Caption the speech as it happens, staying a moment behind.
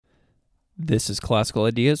This is Classical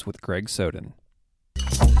Ideas with Greg Soden.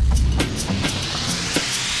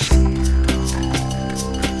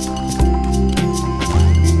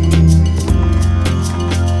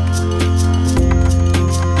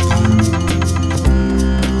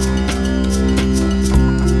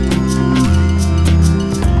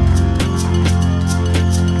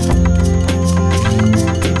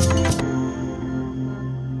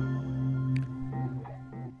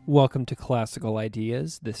 Welcome to Classical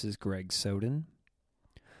Ideas. This is Greg Soden.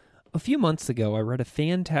 A few months ago, I read a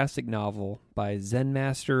fantastic novel by Zen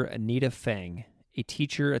master Anita Feng, a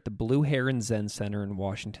teacher at the Blue Heron Zen Center in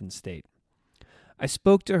Washington State. I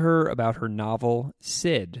spoke to her about her novel,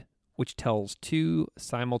 Sid, which tells two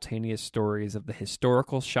simultaneous stories of the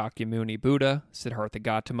historical Shakyamuni Buddha, Siddhartha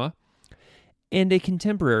Gautama, and a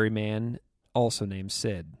contemporary man also named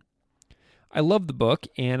Sid. I love the book,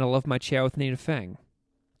 and I love my chat with Anita Feng.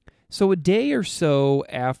 So a day or so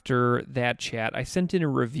after that chat, I sent in a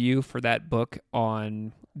review for that book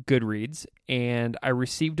on Goodreads, and I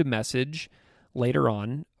received a message later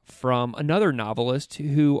on from another novelist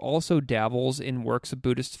who also dabbles in works of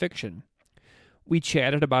Buddhist fiction. We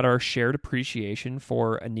chatted about our shared appreciation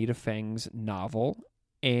for Anita Feng's novel,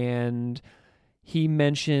 and he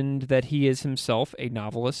mentioned that he is himself a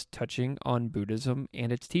novelist touching on Buddhism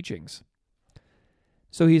and its teachings.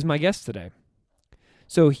 So he's my guest today.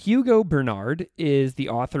 So Hugo Bernard is the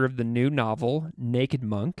author of the new novel, Naked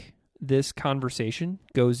Monk. This conversation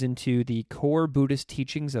goes into the core Buddhist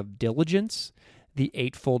teachings of diligence, the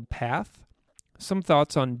Eightfold Path, some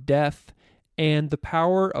thoughts on death, and the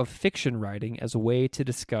power of fiction writing as a way to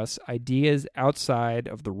discuss ideas outside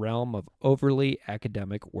of the realm of overly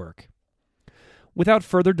academic work. Without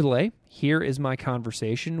further delay, here is my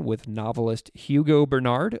conversation with novelist Hugo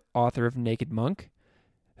Bernard, author of Naked Monk,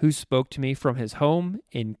 who spoke to me from his home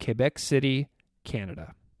in Quebec City,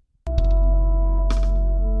 Canada.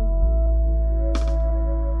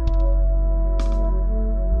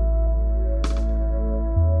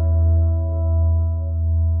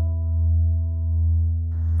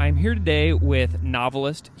 I'm here today with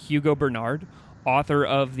novelist Hugo Bernard, author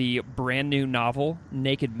of the brand new novel,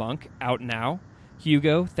 Naked Monk, out now.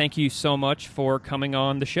 Hugo, thank you so much for coming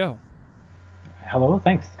on the show. Hello,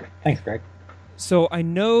 thanks. Thanks, Greg. So I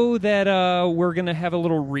know that we're going to have a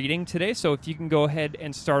little reading today, so if you can go ahead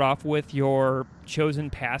and start off with your chosen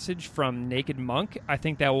passage from Naked Monk, I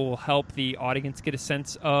think that will help the audience get a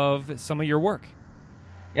sense of some of your work.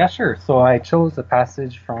 Yeah, sure. So I chose a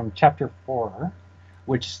passage from chapter 4,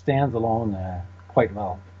 which stands alone quite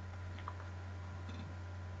well.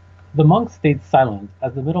 The monk stayed silent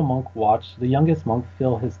as the middle monk watched the youngest monk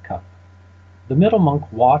fill his cup. The middle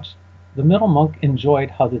monk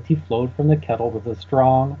enjoyed how the tea flowed from the kettle with a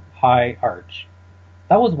strong, high arch.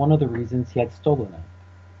 That was one of the reasons he had stolen it.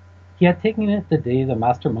 He had taken it the day the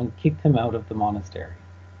master monk kicked him out of the monastery.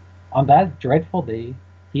 On that dreadful day,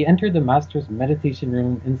 he entered the master's meditation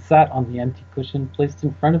room and sat on the empty cushion placed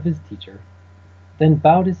in front of his teacher, then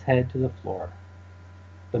bowed his head to the floor.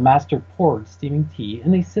 The master poured steaming tea,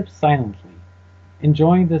 and they sipped silently,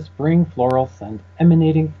 enjoying the spring floral scent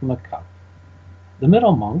emanating from the cup. The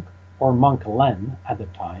middle monk, or monk Len at the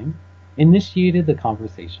time, initiated the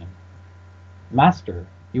conversation. "Master,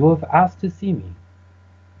 you have asked to see me."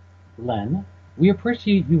 "Len, we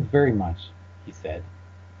appreciate you very much," he said.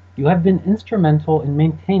 "You have been instrumental in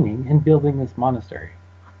maintaining and building this monastery.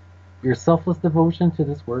 Your selfless devotion to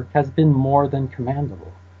this work has been more than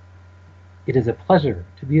commendable. It is a pleasure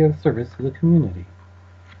to be of service to the community."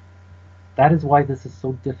 "That is why this is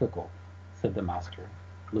so difficult," said the master,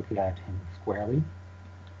 looking at him squarely.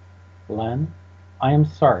 "Len, I am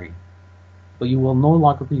sorry, but you will no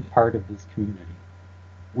longer be part of this community.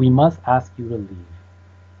 We must ask you to leave."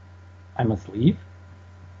 "I must leave?"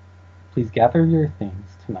 "Please gather your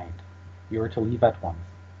things tonight. You are to leave at once."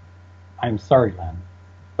 "I am sorry, Len,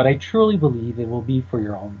 but I truly believe it will be for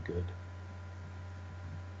your own good."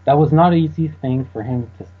 That was an easy thing for him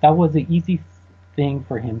to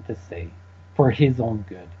say, for his own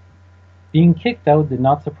good. Being kicked out did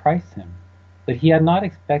not surprise him, but he had not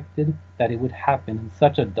expected that it would happen in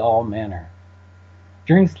such a dull manner.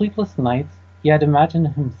 During sleepless nights, he had imagined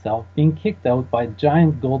himself being kicked out by a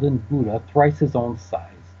giant golden Buddha thrice his own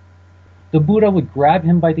size. The Buddha would grab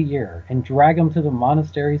him by the ear and drag him to the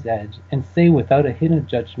monastery's edge and say without a hint of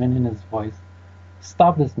judgment in his voice,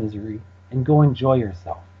 "Stop this misery and go enjoy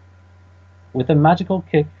yourself." With a magical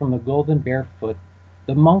kick from the golden bare foot,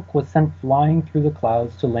 the monk was sent flying through the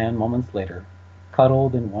clouds to land moments later,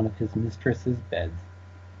 cuddled in one of his mistress's beds.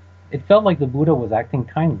 It felt like the Buddha was acting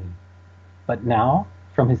kindly, but now,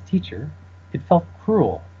 from his teacher, it felt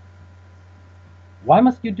cruel. "Why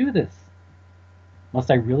must you do this?" Must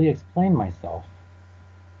I really explain myself?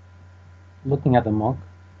 Looking at the monk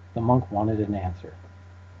wanted an answer.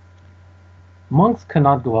 Monks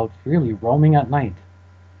cannot go out freely roaming at night,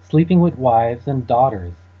 sleeping with wives and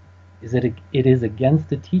daughters. It is against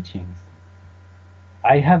the teachings.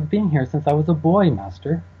 I have been here since I was a boy,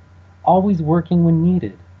 master, always working when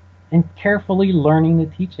needed, and carefully learning the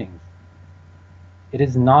teachings. It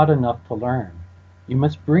is not enough to learn. You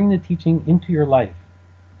must bring the teaching into your life.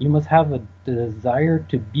 You must have a desire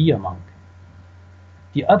to be a monk.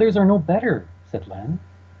 The others are no better, said Lan,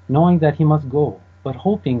 knowing that he must go, but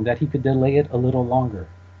hoping that he could delay it a little longer.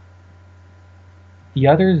 The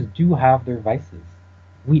others do have their vices.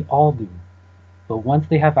 We all do. But once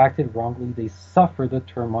they have acted wrongly, they suffer the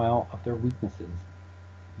turmoil of their weaknesses.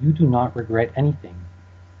 You do not regret anything.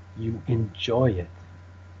 You enjoy it.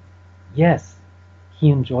 Yes, he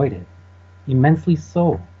enjoyed it. Immensely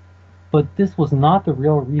so. But this was not the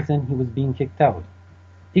real reason he was being kicked out.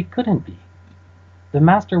 It couldn't be. The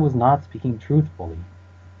master was not speaking truthfully.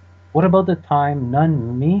 What about the time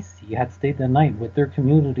nun Macy had stayed the night with their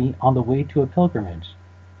community on the way to a pilgrimage?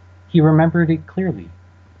 He remembered it clearly,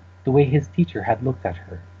 the way his teacher had looked at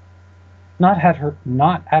her. Not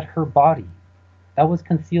at her body, that was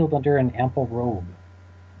concealed under an ample robe,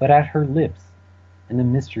 but at her lips and the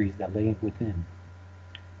mysteries that lay within.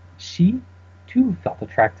 She, too, felt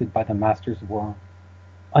attracted by the master's warmth,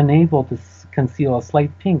 unable to conceal a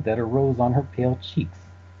slight pink that arose on her pale cheeks.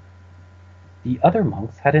 The other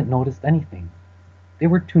monks hadn't noticed anything. They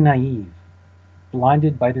were too naive,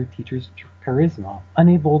 blinded by their teacher's charisma,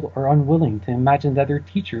 unable or unwilling to imagine that their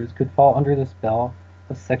teachers could fall under the spell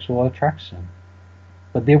of sexual attraction.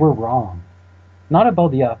 But they were wrong. Not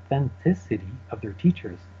about the authenticity of their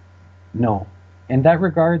teachers. No, in that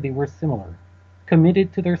regard they were similar,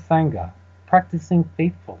 committed to their Sangha, practicing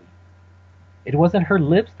faithfully. It wasn't her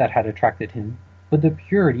lips that had attracted him, but the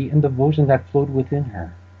purity and devotion that flowed within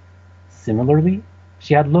her. Similarly,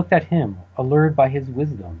 she had looked at him, allured by his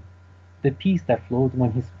wisdom, the peace that flowed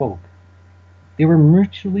when he spoke. They were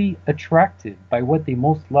mutually attracted by what they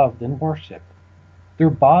most loved and worshipped. Their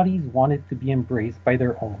bodies wanted to be embraced by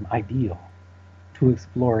their own ideal, to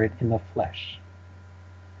explore it in the flesh.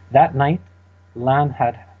 That night, Lan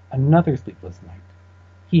had another sleepless night.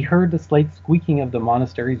 He heard the slight squeaking of the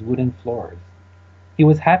monastery's wooden floors. He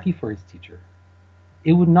was happy for his teacher.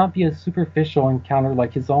 It would not be a superficial encounter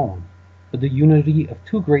like his own, but the unity of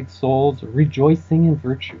two great souls rejoicing in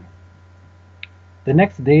virtue. The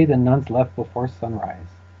next day the nuns left before sunrise.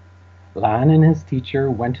 Lan and his teacher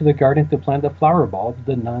went to the garden to plant the flower bulbs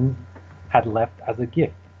the nuns had left as a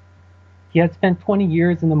gift. He had spent 20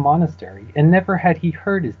 years in the monastery, and never had he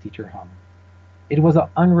heard his teacher hum. It was an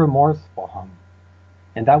unremorseful hum,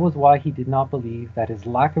 and that was why he did not believe that his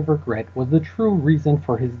lack of regret was the true reason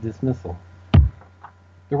for his dismissal.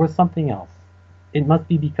 There was something else. It must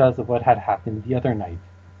be because of what had happened the other night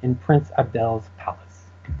in Prince Abdel's palace.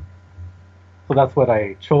 So that's what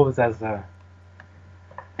I chose as an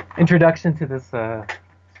introduction to this to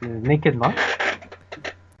Naked Monk.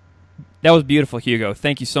 That was beautiful, Hugo.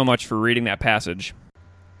 Thank you so much for reading that passage.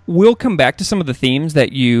 We'll come back to some of the themes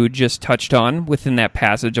that you just touched on within that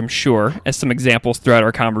passage, I'm sure, as some examples throughout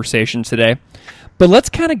our conversation today. But let's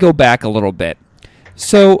kind of go back a little bit.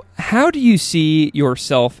 So, how do you see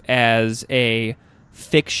yourself as a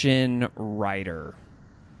fiction writer?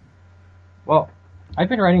 Well, I've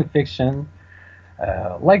been writing fiction,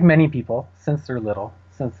 like many people, since they're little.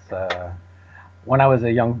 Since when I was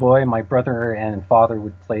a young boy, my brother and father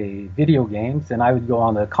would play video games, and I would go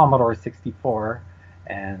on the Commodore 64.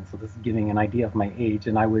 And so this is giving an idea of my age,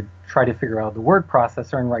 and I would try to figure out the word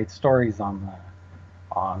processor and write stories on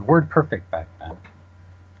WordPerfect back then.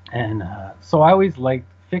 And so I always liked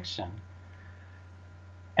fiction.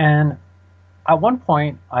 And at one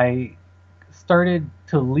point, I started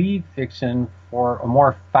to leave fiction for a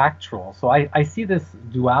more factual. So I see this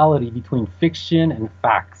duality between fiction and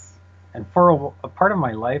facts. And for a part of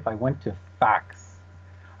my life, I went to facts.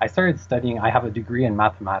 I started studying. I have a degree in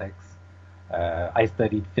mathematics. I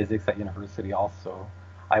studied physics at university also.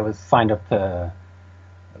 I was signed up to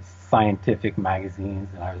scientific magazines,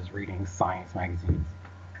 and I was reading science magazines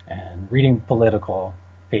and reading political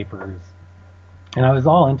papers. And I was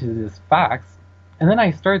all into these facts. And then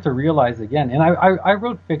I started to realize again, and I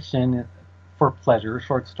wrote fiction for pleasure,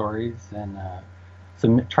 short stories, and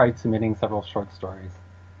tried submitting several short stories.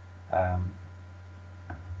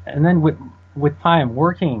 And then with time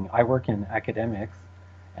working, I work in academics,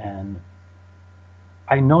 and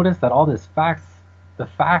I noticed that all these facts, the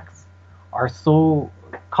facts are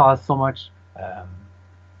cause so much,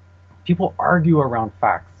 people argue around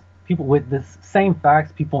facts. people with this same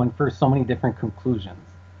facts, people infer so many different conclusions.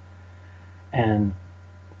 And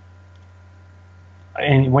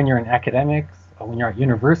when you're in academics, or when you're at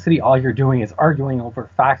university, all you're doing is arguing over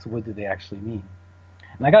facts. What do they actually mean?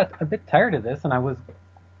 And I got a bit tired of this, and I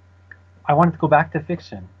wanted to go back to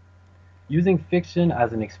fiction, using fiction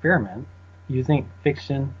as an experiment, using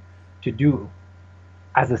fiction to do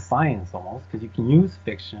as a science almost, because you can use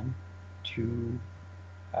fiction to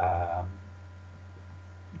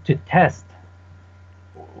test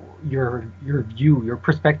your view, your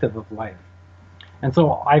perspective of life. And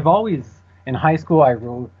so I've always, in high school, I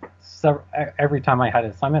wrote every time I had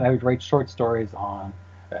an assignment, I would write short stories on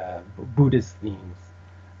Buddhist themes.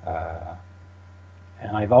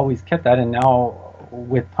 And I've always kept that, and now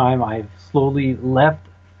with time I've slowly left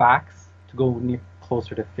facts to go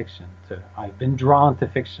closer to fiction. I've been drawn to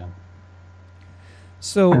fiction.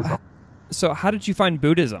 So how did you find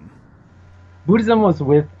Buddhism? Buddhism was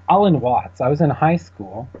with Alan Watts. I was in high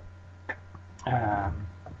school.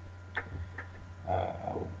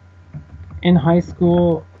 In high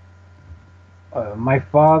school, my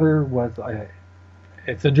father was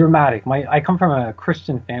it's a dramatic. I come from a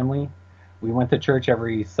Christian family. We went to church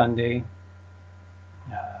every Sunday.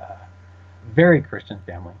 Very Christian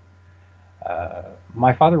family.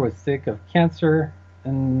 My father was sick of cancer,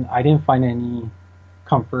 and I didn't find any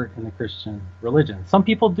comfort in the Christian religion. Some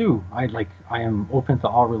people do. I am open to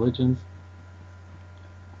all religions.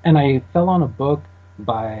 And I fell on a book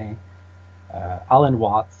by Alan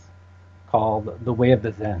Watts called The Way of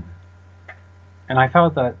the Zen. And I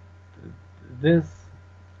felt that this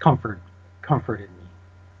comforted me.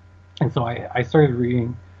 And so I started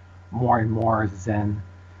reading more and more Zen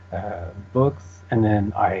books, and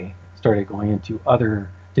then I started going into other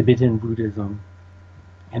Tibetan Buddhism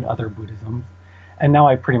and other Buddhisms. And now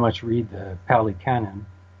I pretty much read the Pali Canon.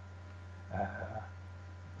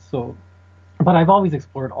 But I've always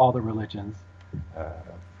explored all the religions,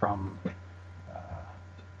 from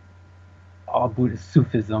all Buddhist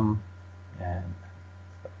Sufism,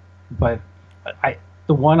 but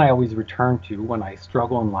the one I always return to when I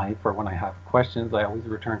struggle in life or when I have questions, I always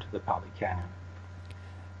return to the Pali Canon.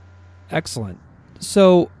 Excellent.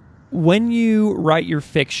 So when you write your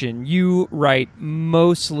fiction, you write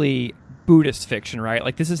mostly Buddhist fiction, right?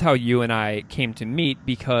 Like, this is how you and I came to meet,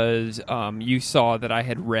 because you saw that I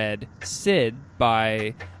had read Sid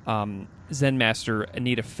by Zen master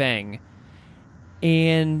Anita Feng.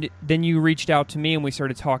 And then you reached out to me and we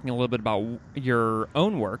started talking a little bit about your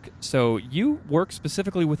own work. So you work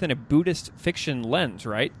specifically within a Buddhist fiction lens,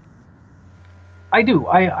 right? I do.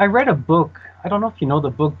 I read a book. I don't know if you know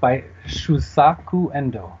the book by Shusaku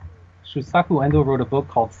Endo. Shusaku Endo wrote a book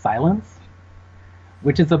called Silence,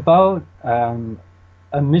 which is about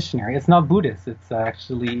a missionary. It's not Buddhist. It's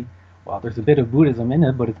actually, well, there's a bit of Buddhism in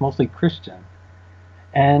it, but it's mostly Christian.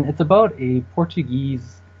 And it's about a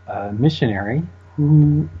Portuguese missionary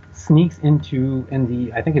who sneaks into,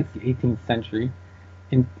 I think it's the 18th century,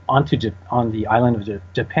 on the island of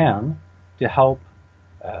Japan to help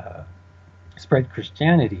spread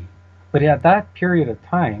Christianity. But at that period of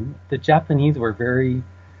time, the Japanese were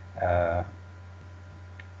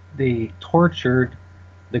they tortured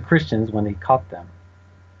the Christians when they caught them.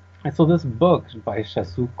 And so this book by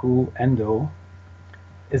Shusaku Endo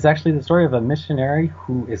is actually the story of a missionary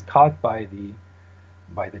who is caught by the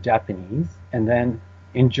Japanese and then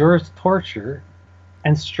endures torture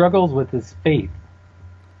and struggles with his faith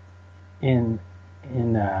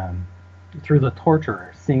through the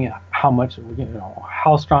torture, seeing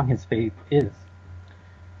how strong his faith is.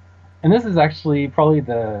 And this is actually probably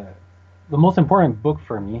the most important book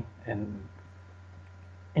for me in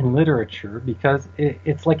literature, because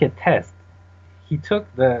it's like a test. He took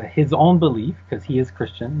his own belief, because he is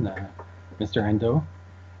Christian, Mr. Endo,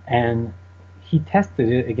 and he tested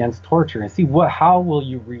it against torture and see how will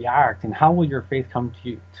you react, and how will your faith come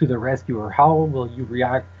to the rescue, or how will you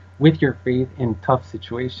react with your faith in tough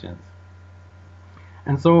situations.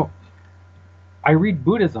 And so I read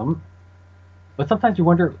Buddhism, but sometimes you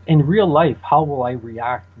wonder, in real life, how will I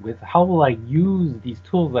react how will I use these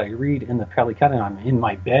tools that I read in the Pali Canon? I'm in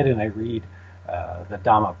my bed and I read the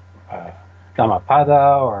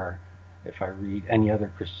Dhammapada, or if I read any other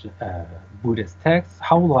Christian Buddhist text,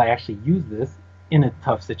 how will I actually use this in a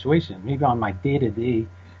tough situation? Maybe on my day-to-day,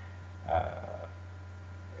 I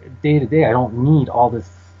don't need all this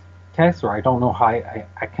text, or I don't know how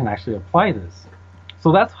I can actually apply this.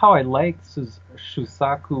 So that's how I like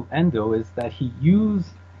Shusaku Endo, is that he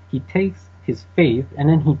takes his faith and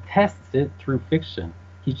then he tests it through fiction.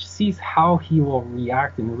 He sees how he will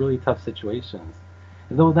react in really tough situations.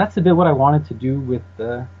 Though that's a bit what I wanted to do with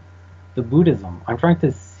the Buddhism. I'm trying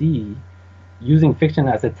to see using fiction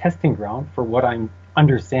as a testing ground for what I'm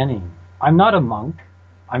understanding. I'm not a monk.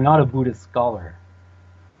 I'm not a Buddhist scholar.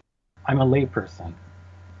 I'm a layperson.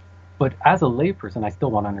 But as a layperson, I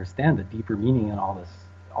still want to understand the deeper meaning in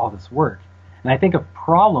all this work. And I think a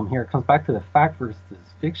problem here comes back to the fact versus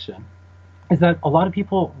fiction, is that a lot of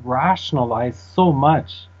people rationalize so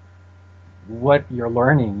much what you're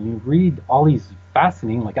learning. You read all these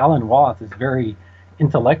fascinating, like Alan Watts is very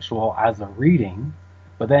intellectual as a reading,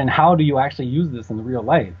 but then how do you actually use this in the real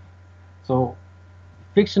life? So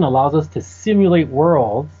fiction allows us to simulate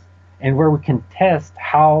worlds and where we can test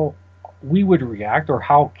how we would react or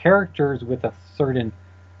how characters with a certain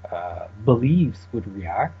beliefs would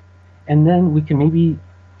react. And then we can maybe,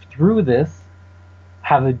 through this,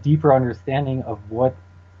 have a deeper understanding of what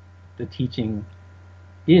the teaching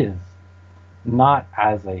is, not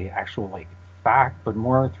as a actual like fact, but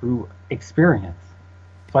more through experience.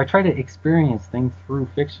 So I try to experience things through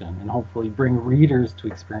fiction and hopefully bring readers to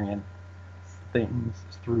experience things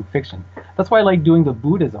through fiction. That's why I like doing the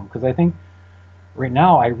Buddhism, because I think right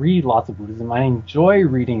now I read lots of Buddhism. I enjoy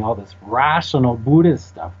reading all this rational Buddhist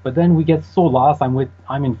stuff, but then we get so lost.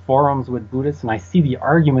 I'm in forums with Buddhists and I see the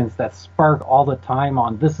arguments that spark all the time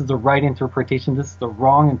on this is the right interpretation, this is the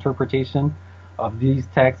wrong interpretation of these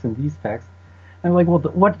texts and these texts. And I'm like, well,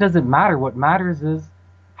 what does it matter? What matters is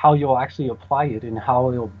how you'll actually apply it and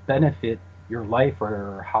how it'll benefit your life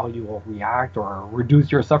or how you will react or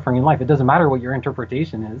reduce your suffering in life. It doesn't matter what your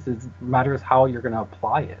interpretation is. It matters how you're going to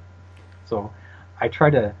apply it. So I try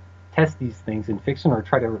to test these things in fiction or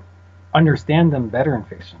try to understand them better in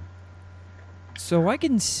fiction. So I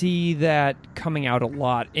can see that coming out a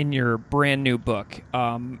lot in your brand new book,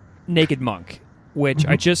 Naked Monk, which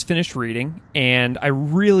I just finished reading, and I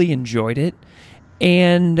really enjoyed it.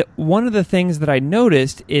 And one of the things that I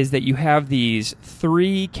noticed is that you have these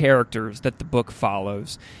 3 characters that the book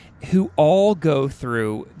follows who all go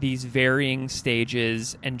through these varying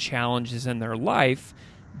stages and challenges in their life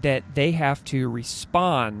that they have to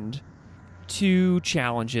respond to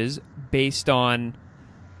challenges based on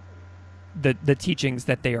the teachings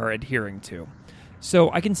that they are adhering to.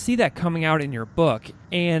 So I can see that coming out in your book.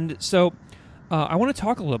 And so I want to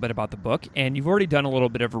talk a little bit about the book, and you've already done a little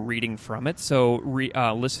bit of a reading from it, so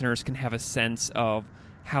listeners can have a sense of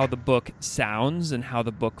how the book sounds and how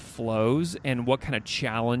the book flows and what kind of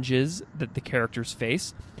challenges that the characters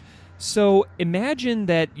face. So imagine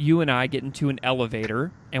that you and I get into an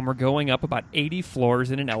elevator, and we're going up about 80 floors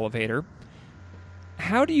in an elevator.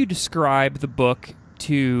 How do you describe the book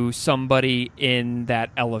to somebody in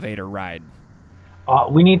that elevator ride?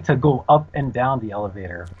 We need to go up and down the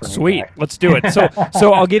elevator. Sweet. Let's do it.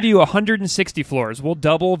 So I'll give you 160 floors. We'll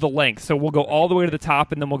double the length. So we'll go all the way to the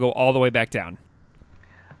top, and then we'll go all the way back down.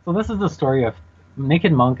 So this is the story of...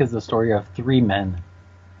 Naked Monk is the story of 3 men.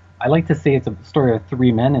 I like to say it's a story of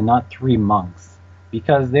 3 men and not 3 monks,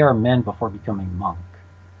 because they are men before becoming monks.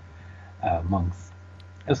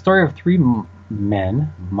 A story of 3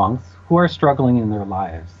 men, monks, who are struggling in their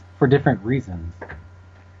lives for different reasons.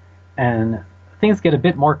 And things get a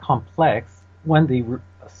bit more complex when they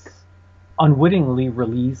unwittingly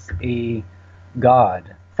release a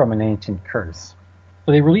god from an ancient curse.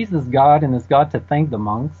 So they release this god, and this god, to thank the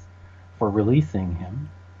monks for releasing him,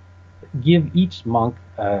 give each monk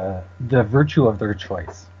the virtue of their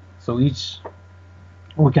choice. So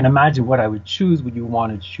we can imagine what I would choose. Would you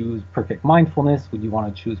want to choose perfect mindfulness? Would you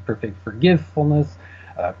want to choose perfect forgetfulness?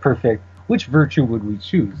 Which virtue would we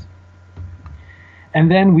choose? And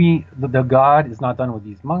then the god is not done with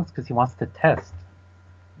these monks because he wants to test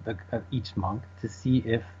each monk to see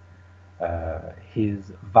if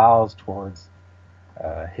his vows towards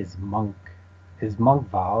his monk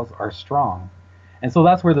vows are strong. And so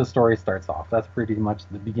that's where the story starts off. That's pretty much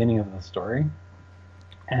the beginning of the story.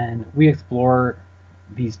 And we explore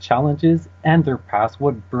these challenges and their past,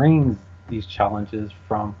 what brings these challenges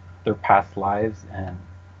from their past lives and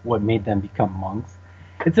what made them become monks.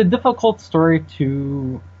 It's a difficult story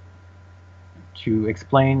to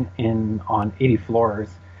explain on 80 floors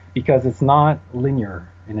because it's not linear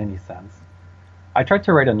in any sense. I tried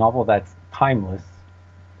to write a novel that's timeless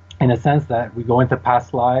in a sense that we go into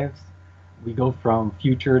past lives, we go from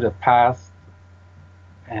future to past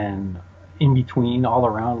and in between, all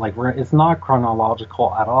around. It's not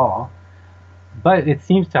chronological at all, but it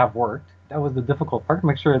seems to have worked. That was the difficult part,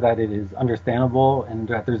 make sure that it is understandable and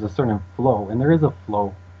that there's a certain flow, and there is a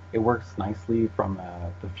flow. It works nicely from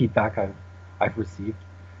the feedback I've received.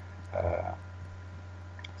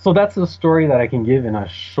 So that's the story that I can give in a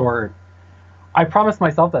short. I promised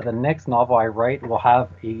myself that the next novel I write will have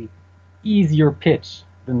a easier pitch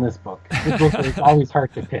than this book. This book is always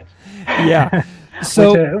hard to pitch. Yeah.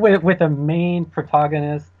 So with a main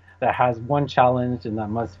protagonist that has one challenge and that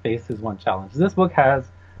must face his one challenge. This book has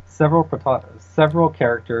several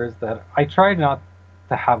characters that I try not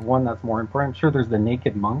to have one that's more important. Sure, there's the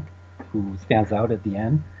naked monk who stands out at the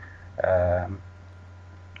end,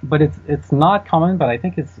 but it's not common. But I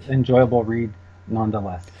think it's enjoyable read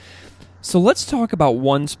nonetheless. So let's talk about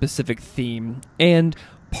one specific theme. And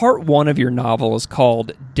part one of your novel is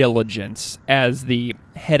called Diligence as the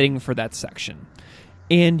heading for that section.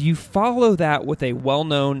 And you follow that with a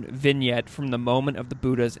well-known vignette from the moment of the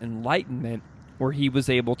Buddha's enlightenment, where he was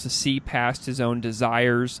able to see past his own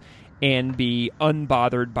desires and be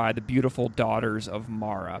unbothered by the beautiful daughters of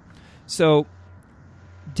Mara. So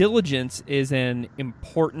diligence is an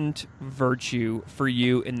important virtue for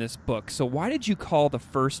you in this book. So why did you call the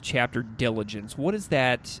first chapter Diligence? What does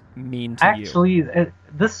that mean to you? Actually,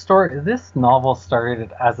 this novel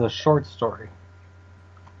started as a short story.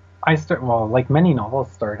 Like many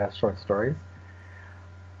novels start as short stories.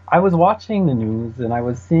 I was watching the news and I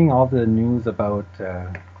was seeing all the news about,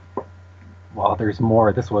 there's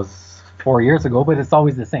more. This was 4 years ago, but it's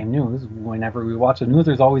always the same news. Whenever we watch the news,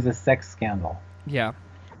 there's always a sex scandal. Yeah.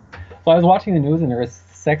 So I was watching the news and there was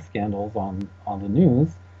sex scandals on the news.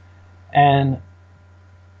 And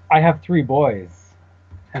I have 3 boys.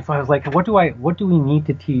 And so I was like, what do we need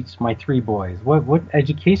to teach my 3 boys? What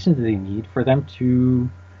education do they need for them to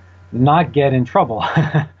not get in trouble,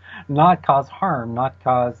 not cause harm, not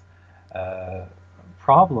cause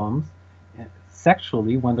problems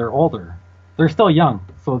sexually when they're older? They're still young,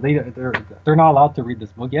 so they're not allowed to read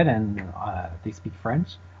this book yet, and they speak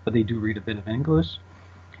French, but they do read a bit of English.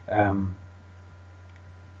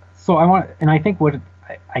 So I think what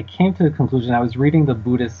I came to the conclusion. I was reading the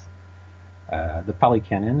Buddhist, the Pali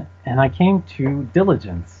Canon, and I came to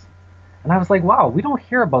diligence, and I was like, wow, we don't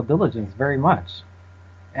hear about diligence very much.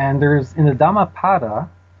 And in the Dhammapada,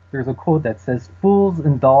 there's a quote that says, "Fools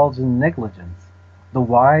indulge in negligence. The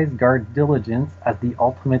wise guard diligence as the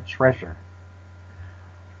ultimate treasure."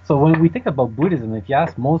 So when we think about Buddhism, if you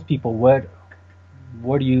ask most people what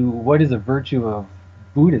is a virtue of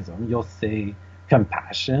Buddhism, you'll say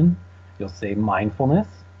compassion, you'll say mindfulness,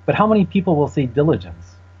 but how many people will say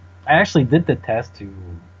diligence? I actually did the test to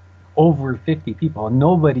over 50 people, and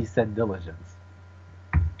nobody said diligence.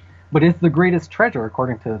 But it's the greatest treasure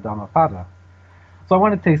according to the Dhammapada. So I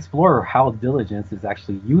wanted to explore how diligence is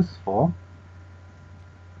actually useful,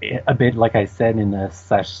 a bit like I said in a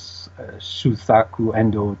Shusaku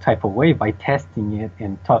Endo type of way, by testing it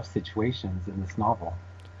in tough situations in this novel.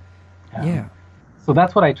 Yeah. So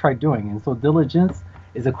that's what I tried doing. And so diligence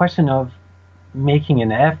is a question of making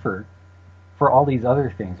an effort for all these other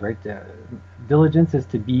things, right? Diligence is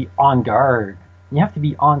to be on guard. You have to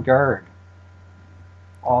be on guard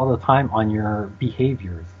all the time on your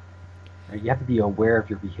behaviors. Right? You have to be aware of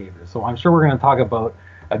your behaviors. So I'm sure we're going to talk about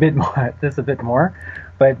a bit more.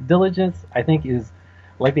 But diligence, I think, is,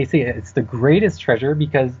 like they say, it's the greatest treasure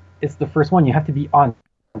because it's the first one. You have to be on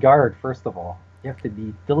guard, first of all. You have to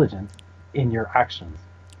be diligent in your actions.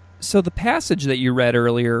 So the passage that you read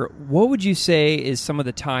earlier, what would you say is some of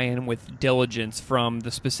the tie-in with diligence from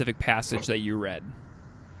the specific passage that you read?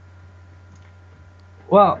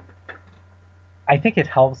 Well, I think it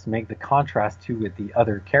helps make the contrast too with the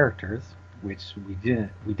other characters, which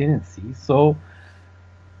we didn't see. So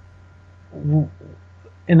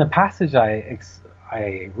in the passage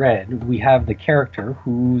I read, we have the character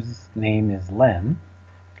whose name is Len,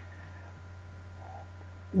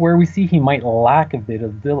 where we see he might lack a bit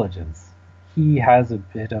of diligence. He has a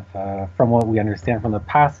bit of, from what we understand from the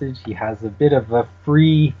passage, he has a bit of a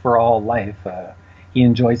free-for-all life. He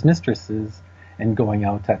enjoys mistresses and going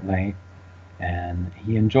out at night, and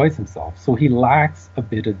he enjoys himself. So he lacks a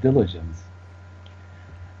bit of diligence.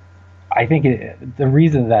 I think the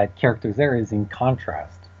reason that character's there is in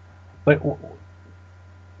contrast. But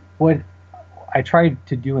what I tried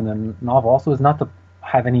to do in the novel also is not to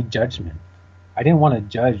have any judgment. I didn't want to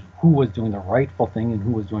judge who was doing the rightful thing and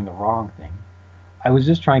who was doing the wrong thing. I was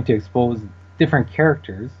just trying to expose different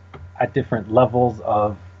characters at different levels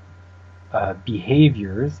of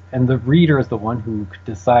behaviors, and the reader is the one who could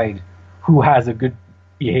decide who has a good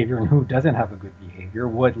behavior and who doesn't have a good behavior,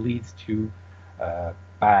 what leads to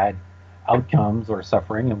bad outcomes or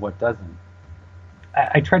suffering and what doesn't.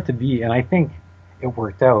 I tried to be, and I think it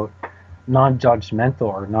worked out, non-judgmental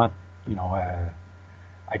or not, I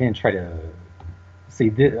didn't try to say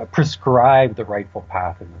prescribe the rightful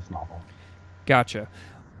path in this novel. Gotcha.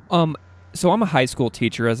 So I'm a high school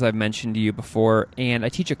teacher, as I've mentioned to you before, and I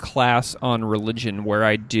teach a class on religion where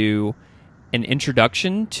I do an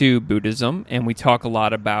introduction to Buddhism, and we talk a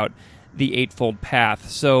lot about the Eightfold Path.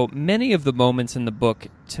 So many of the moments in the book,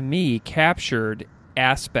 to me, captured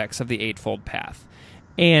aspects of the Eightfold Path.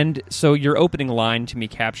 And so your opening line to me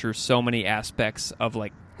captures so many aspects of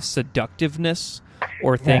like seductiveness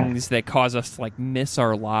or things that cause us to like miss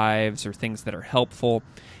our lives or things that are helpful.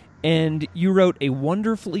 And you wrote, "A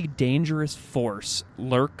wonderfully dangerous force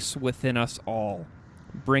lurks within us all,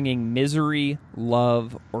 bringing misery,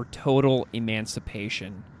 love, or total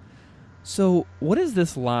emancipation." So what does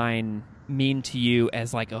this line mean to you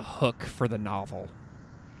as like a hook for the novel?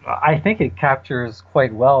 I think it captures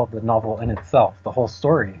quite well the novel in itself, the whole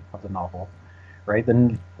story of the novel, right?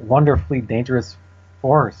 The wonderfully dangerous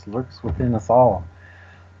force lurks within us all.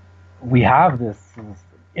 We have this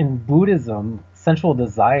in Buddhism, sensual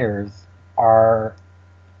desires are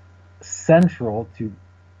central to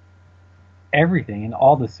everything. In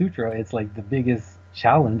all the sutra, it's like the biggest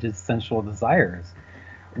challenge is sensual desires.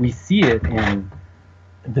 We see it in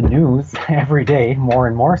the news every day, more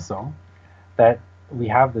and more so, that we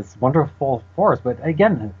have this wonderful force. But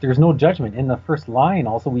again, there's no judgment. In the first line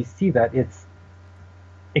also, we see that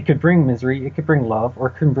it could bring misery, it could bring love, or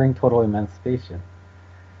it could bring total emancipation.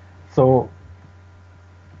 So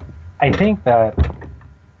I think that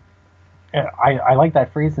I like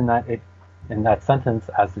that phrase in that sentence,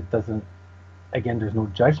 as it doesn't, again, there's no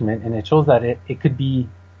judgment, and it shows that it could be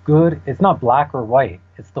good. It's not black or white.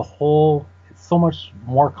 It's the whole. It's so much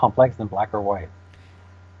more complex than black or white.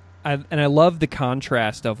 And I love the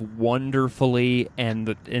contrast of wonderfully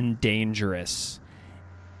and dangerous.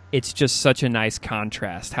 It's just such a nice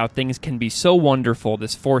contrast, how things can be so wonderful,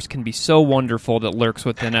 this force can be so wonderful that lurks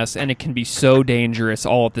within us, and it can be so dangerous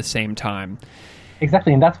all at the same time.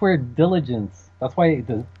 Exactly, and that's where diligence, that's why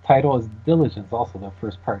the title is Diligence, also the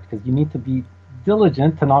first part, because you need to be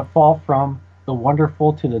diligent to not fall from the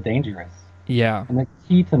wonderful to the dangerous. Yeah. And the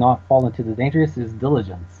key to not fall into the dangerous is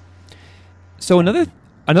diligence. So another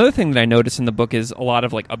thing that I notice in the book is a lot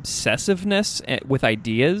of like obsessiveness with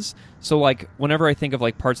ideas. So like whenever I think of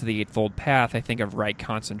like parts of the Eightfold Path, I think of right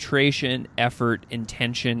concentration, effort,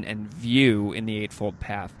 intention, and view in the Eightfold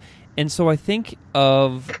Path. And so I think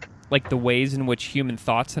of like the ways in which human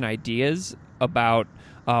thoughts and ideas about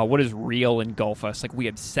what is real engulf us. Like we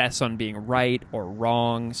obsess on being right or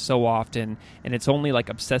wrong so often, and it's only like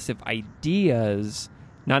obsessive ideas,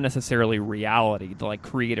 not necessarily reality, the like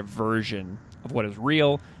creative version of what is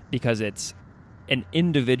real, because it's an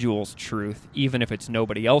individual's truth, even if it's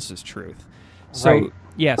nobody else's truth. So, right.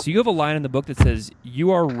 Yeah, so you have a line in the book that says,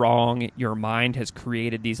 "You are wrong, your mind has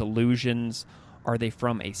created these illusions. Are they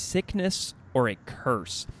from a sickness or a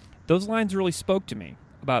curse?" Those lines really spoke to me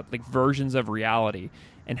about like versions of reality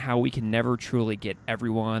and how we can never truly get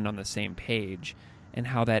everyone on the same page and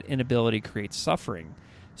how that inability creates suffering.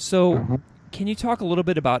 So, Can you talk a little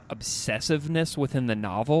bit about obsessiveness within the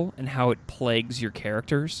novel and how it plagues your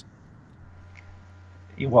characters?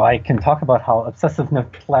 Well, I can talk about how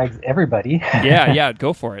obsessiveness plagues everybody. Yeah,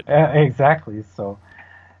 go for it. Exactly. So,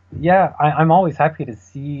 yeah, I'm always happy to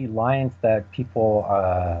see lines that people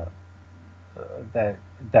that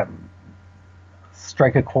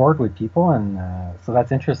strike a chord with people, and so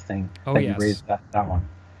that's interesting that you raised that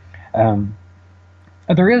one.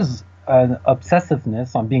 There is an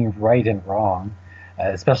obsessiveness on being right and wrong,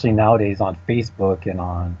 especially nowadays on Facebook and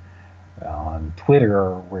on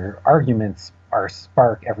Twitter, where arguments are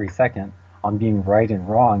spark every second on being right and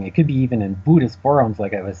wrong. It could be even in Buddhist forums,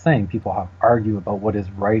 like I was saying, people have argue about what is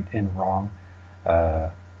right and wrong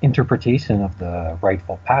interpretation of the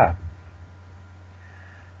rightful path.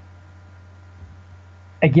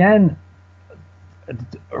 Again,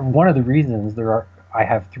 one of the reasons I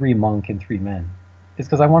have 3 monk and 3 men is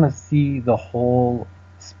because I want to see the whole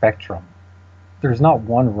spectrum. There's not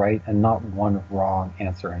one right and not one wrong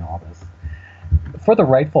answer in all this. For the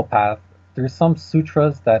rightful path, there's some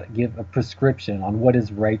sutras that give a prescription on what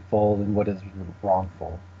is rightful and what is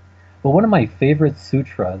wrongful. But one of my favorite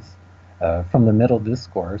sutras from the Middle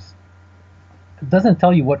Discourse doesn't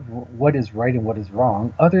tell you what is right and what is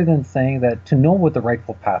wrong, other than saying that to know what the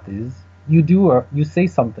rightful path is, you say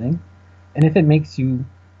something, and if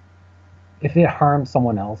it harms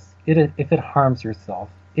someone else, if it harms yourself,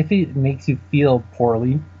 if it makes you feel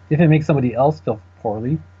poorly, if it makes somebody else feel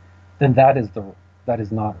poorly, then that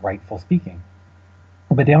is not rightful speaking.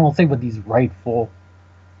 But they don't say what the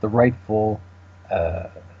rightful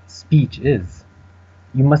speech is.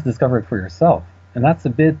 You must discover it for yourself, and that's a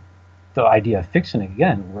bit the idea of fiction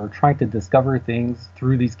again. We're trying to discover things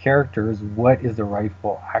through these characters. What is the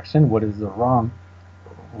rightful action? What is the wrong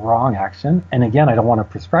action? And again, I don't want to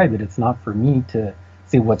prescribe it. It's not for me to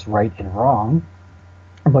say what's right and wrong.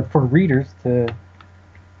 But for readers to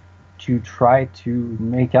try to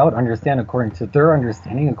make out, understand according to their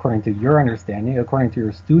understanding, according to your understanding, according to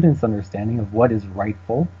your students' understanding of what is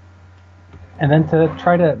rightful, and then to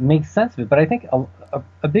try to make sense of it. But I think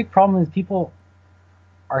a big problem is people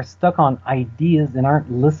are stuck on ideas and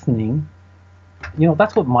aren't listening.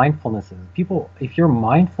 That's what mindfulness is. People, if you're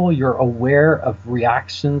mindful, you're aware of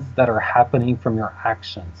reactions that are happening from your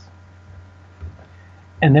actions.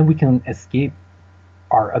 And then we can escape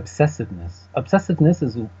our obsessiveness. Obsessiveness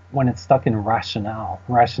is when it's stuck in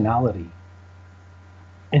rationality.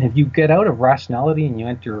 And if you get out of rationality and you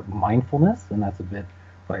enter mindfulness, and that's a bit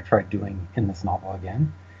what I tried doing in this novel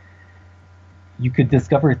again, you could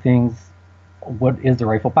discover things. What is the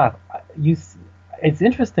rightful path? It's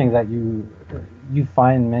interesting that you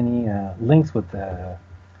find many links with the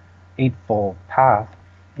Eightfold Path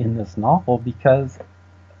in this novel, because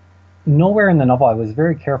nowhere in the novel, I was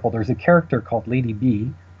very careful. There's a character called Lady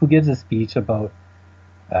B who gives a speech about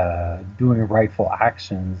doing rightful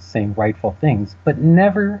actions, saying rightful things, but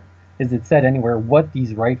never is it said anywhere what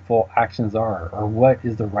these rightful actions are, or what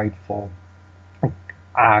is the rightful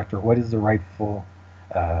act, or what is the rightful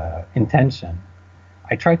intention.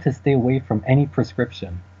 I try to stay away from any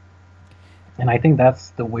prescription. And I think that's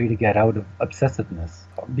the way to get out of obsessiveness,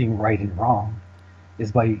 being right and wrong,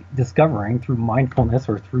 is by discovering through mindfulness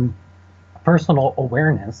or through personal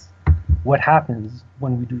awareness what happens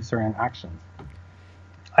when we do certain actions.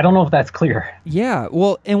 I don't know if that's clear. Yeah,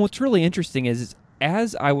 well, and what's really interesting is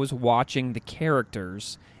as I was watching the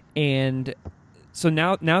characters, and so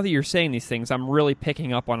now that you're saying these things, I'm really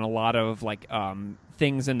picking up on a lot of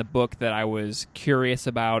things in the book that I was curious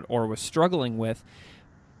about or was struggling with.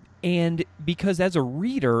 And because as a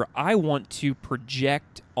reader, I want to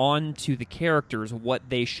project onto the characters what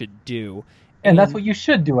they should do. And that's what you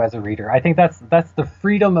should do as a reader. I think that's the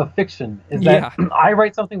freedom of fiction, is that I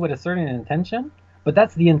write something with a certain intention, but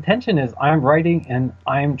that's the intention is I'm writing and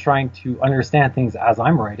I'm trying to understand things as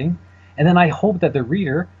I'm writing. And then I hope that the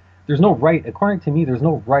reader, according to me, there's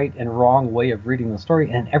no right and wrong way of reading the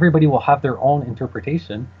story, and everybody will have their own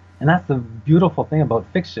interpretation. And that's the beautiful thing about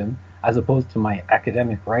fiction, as opposed to my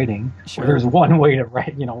academic writing, where there's one way to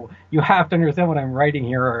write. You have to understand what I'm writing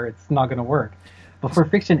here or it's not going to work. But for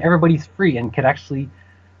fiction, everybody's free and can actually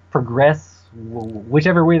progress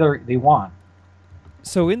whichever way they want.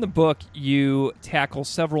 So in the book, you tackle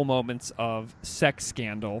several moments of sex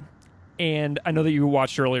scandal. And I know that you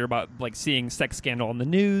watched earlier about seeing sex scandal on the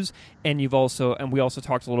news, and we also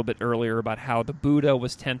talked a little bit earlier about how the Buddha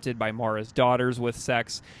was tempted by Mara's daughters with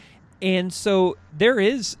sex. And so there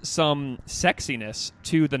is some sexiness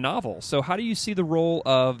to the novel. So how do you see the role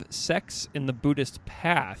of sex in the Buddhist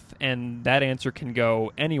path? And that answer can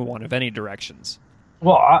go any one of any directions.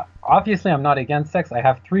 Well, obviously I'm not against sex. I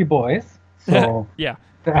have 3 boys. So yeah.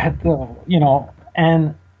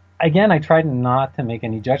 And again, I tried not to make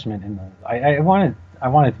any judgment in the. I wanted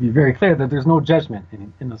to be very clear that there's no judgment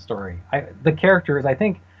in the story. The characters, I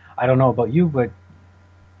think, I don't know about you, but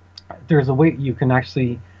there's a way you can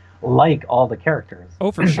actually like all the characters.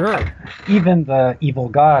 Oh, for sure. Even the evil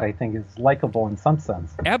god, I think, is likable in some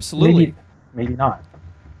sense. Absolutely. Maybe not.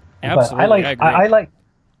 Absolutely, but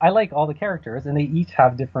I like all the characters, and they each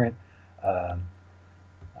have different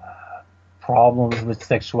problems with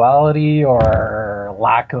sexuality or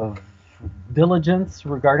lack of diligence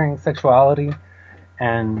regarding sexuality.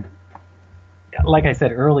 And like I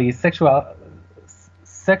said earlier, sexual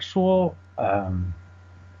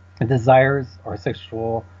desires or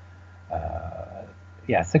sensual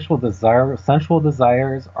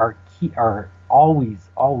desires are always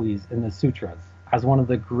in the sutras as one of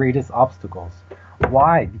the greatest obstacles.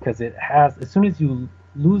 Why? Because as soon as you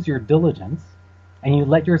lose your diligence and you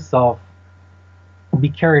let yourself be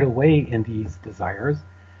carried away in these desires,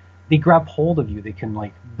 they grab hold of you. They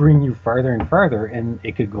can bring you farther and farther, and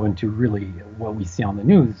it could go into really what we see on the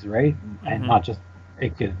news, right? Mm-hmm. And not just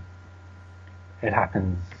it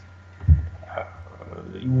happens.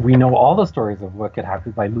 We know all the stories of what could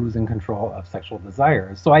happen by losing control of sexual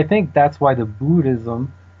desires. So I think that's why the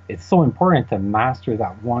Buddhism, it's so important to master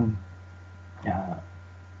that one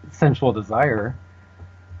sensual desire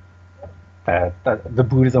that the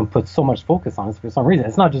Buddhism puts so much focus on. For some reason,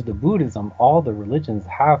 it's not just the Buddhism. All the religions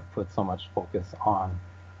have put so much focus on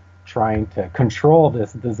trying to control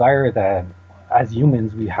this desire that, as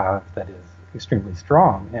humans, we have, that is extremely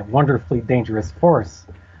strong and wonderfully dangerous force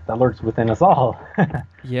that lurks within us all.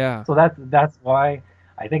 Yeah. So that's why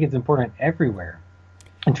I think it's important everywhere,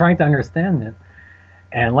 and trying to understand it.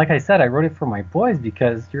 And like I said, I wrote it for my boys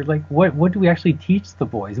because you're like, what do we actually teach the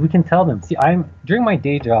boys? We can tell them. See, during my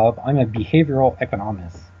day job, I'm a behavioral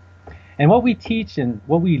economist. And what we teach and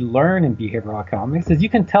what we learn in behavioral economics is you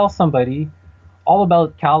can tell somebody all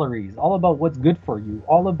about calories, all about what's good for you,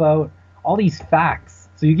 all about all these facts.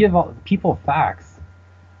 So you give people facts.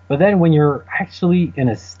 But then when you're actually in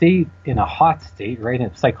a state, in a hot state, right?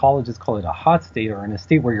 And psychologists call it a hot state, or in a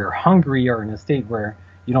state where you're hungry, or in a state where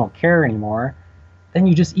you don't care anymore, then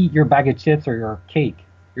you just eat your bag of chips or your cake.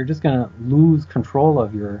 You're just going to lose control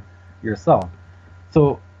of yourself.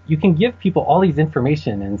 So you can give people all these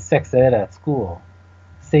information in sex ed at school.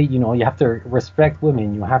 Say, you have to respect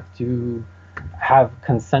women, you have to have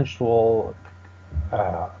consensual,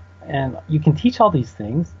 and you can teach all these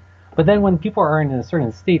things. But then when people are in a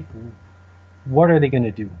certain state, what are they going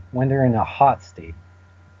to do when they're in a hot state?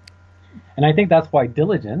 And I think that's why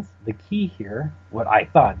diligence, the key here, what I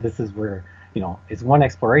thought, this is where, it's one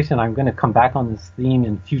exploration. I'm going to come back on this theme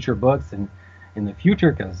in future books and in the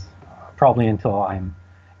future, because probably until I'm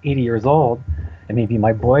 80 years old, and maybe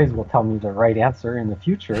my boys will tell me the right answer in the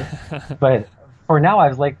future. But for now, I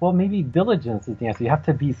was like, well, maybe diligence is the answer. You have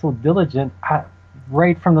to be so diligent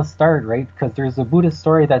right from the start, right? Because there's a Buddhist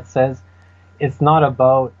story that says it's not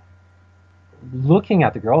about looking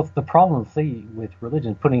at the girl. It's the problem, say, with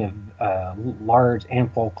religion, putting a large,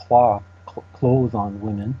 ample clothes on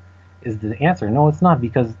women is the answer. No, it's not,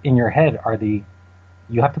 because in your head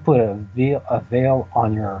you have to put a veil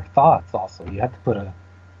on your thoughts also. You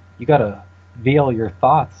got to veil your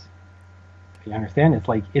thoughts. You understand? It's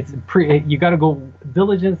like, you got to go,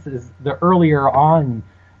 diligence is the earlier on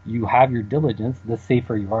you have your diligence, the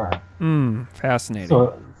safer you are. Fascinating.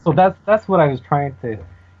 So that's what I was trying to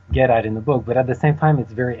get at in the book. But at the same time,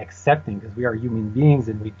 it's very accepting, because we are human beings,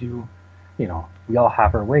 and we do, we all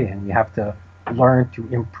have our way, and we have to learn to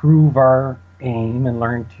improve our aim and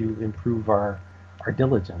learn to improve our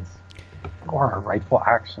diligence or our rightful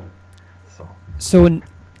action.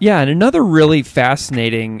 And another really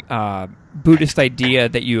fascinating Buddhist idea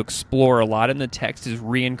that you explore a lot in the text is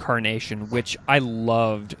reincarnation, which I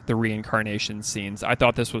loved the reincarnation scenes. I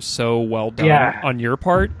thought this was so well done on your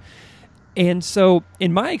part. And so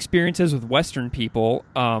in my experiences with Western people,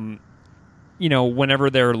 whenever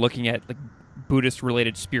they're looking at like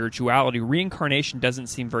Buddhist-related spirituality, reincarnation doesn't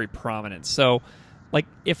seem very prominent. So, like,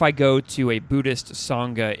 if I go to a Buddhist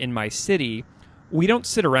Sangha in my city, we don't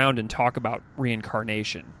sit around and talk about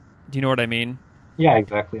reincarnation. Do you know what I mean? Yeah,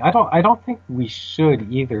 exactly. I don't think we should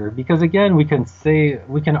either, because again, we can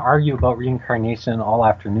argue about reincarnation all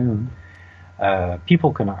afternoon.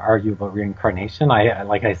 People can argue about reincarnation.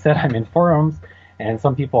 Like I said, I'm in forums, and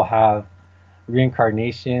some people have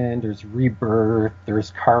reincarnation, there's rebirth,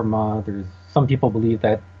 there's karma, some people believe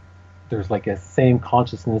that there's like a same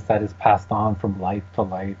consciousness that is passed on from life to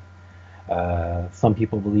life. Some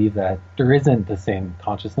people believe that there isn't the same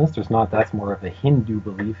consciousness. There's not. That's more of a Hindu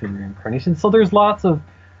belief in reincarnation. So there's lots of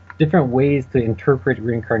different ways to interpret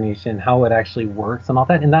reincarnation, how it actually works and all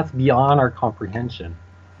that, and that's beyond our comprehension.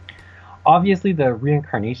 Obviously, the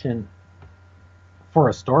reincarnation for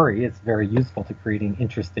a story is very useful to creating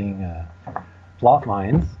interesting plot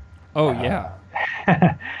lines. Oh, yeah.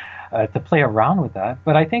 To play around with that.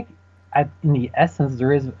 But I think in the essence,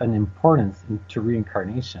 there is an importance to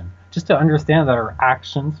reincarnation. Just to understand that our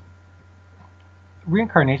actions,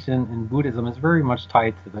 reincarnation in Buddhism is very much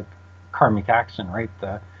tied to the karmic action, right?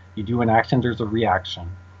 You do an action, there's a reaction.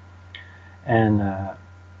 And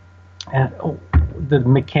the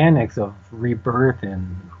mechanics of rebirth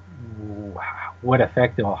and what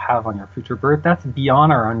effect it will have on your future birth, that's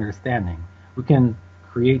beyond our understanding. We can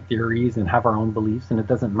create theories and have our own beliefs, and it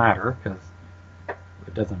doesn't matter, because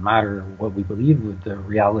it doesn't matter what we believe, the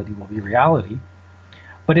reality will be reality.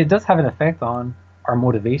 But it does have an effect on our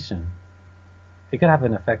motivation. It could have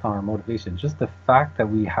an effect on our motivation. Just the fact that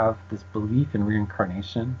we have this belief in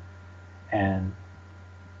reincarnation, and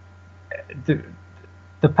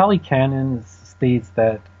the Pali Canon states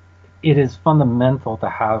that it is fundamental to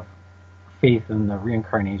have faith in the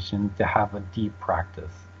reincarnation, to have a deep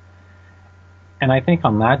practice. And I think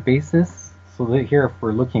on that basis, so that here if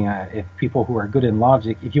we're looking at if people who are good in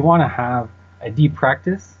logic, if you want to have a deep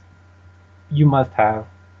practice, you must have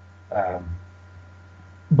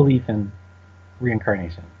belief in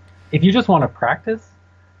reincarnation. If you just want to practice,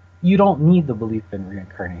 you don't need the belief in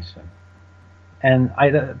reincarnation. And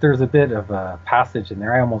there's a bit of a passage in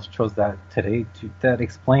there, I almost chose that today, that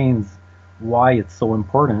explains why it's so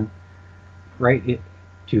important, right,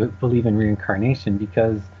 to believe in reincarnation,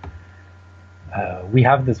 because we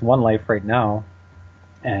have this one life right now,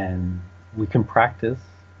 and we can practice,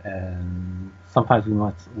 and sometimes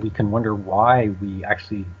we can wonder why we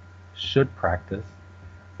actually should practice.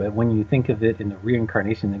 But when you think of it in the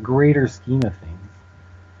reincarnation, the greater scheme of things,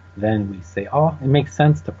 then we say, oh, it makes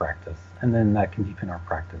sense to practice, and then that can deepen our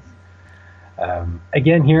practice.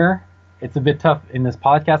 Again, here, it's a bit tough. In this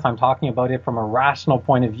podcast, I'm talking about it from a rational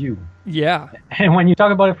point of view. Yeah. And when you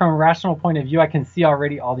talk about it from a rational point of view, I can see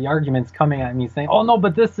already all the arguments coming at me saying, oh no,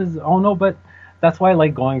 but that's why I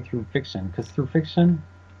like going through fiction, because through fiction,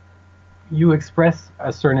 you express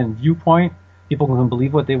a certain viewpoint. People can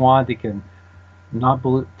believe what they want, they can not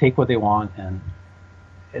take what they want, and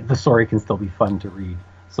the story can still be fun to read.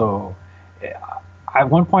 So at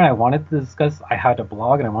one point I had a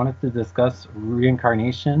blog and I wanted to discuss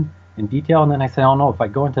reincarnation in detail, and then I said, oh no, if I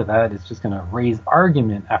go into that, it's just going to raise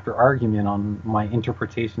argument after argument on my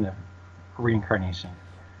interpretation of reincarnation.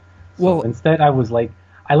 So Well, instead I was like,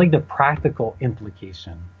 I like the practical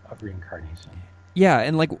implication of reincarnation. yeah,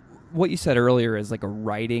 and like what you said earlier is like a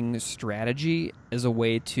writing strategy as a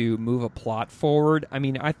way to move a plot forward. I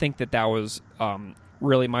mean, I think that was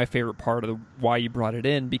really my favorite part of why you brought it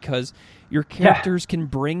in, because your characters can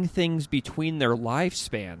bring things between their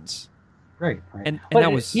lifespans. Right. And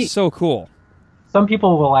that was so cool. Some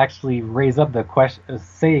people will actually raise up the question,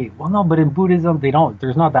 say, well, no, but in Buddhism,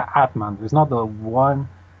 there's not the Atman, there's not the one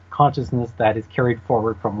consciousness that is carried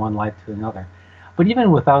forward from one life to another. But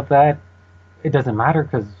even without that, it doesn't matter,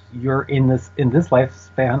 because you're in this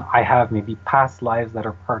lifespan. I have maybe past lives that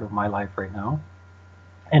are part of my life right now.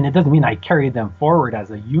 And it doesn't mean I carry them forward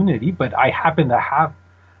as a unity, but I happen to have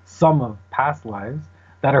some of past lives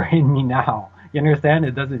that are in me now. You understand?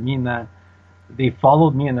 It doesn't mean that they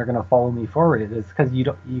followed me and they're going to follow me forward. It's because you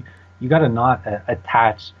got to not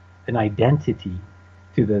attach an identity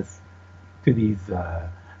to this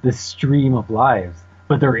stream of lives.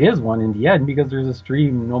 But there is one in the end, because there's a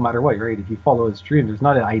stream no matter what, right? If you follow a stream, there's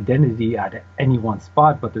not an identity at any one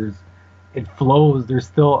spot, but it flows. There's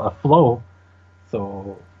still a flow.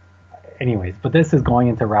 So anyways, but this is going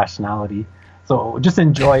into rationality. So just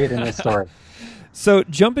enjoy it in the story. So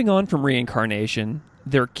jumping on from reincarnation,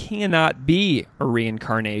 there cannot be a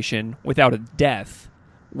reincarnation without a death,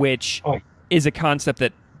 which is a concept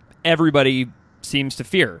that everybody seems to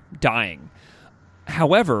fear, dying.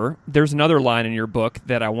 However, there's another line in your book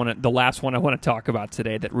that the last one I want to talk about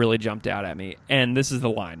today, that really jumped out at me. And this is the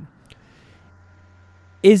line.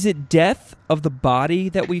 Is it death of the body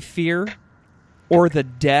that we fear, or the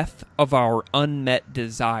death of our unmet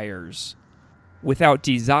desires? Without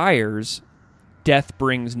desires, death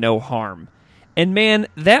brings no harm. And man,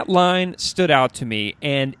 that line stood out to me,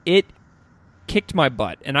 and it kicked my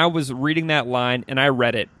butt. And I was reading that line, and I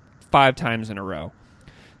read it 5 times in a row.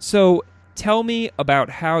 So tell me about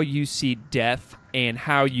how you see death and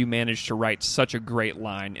how you managed to write such a great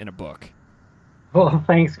line in a book. Well,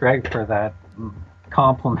 thanks, Greg, for that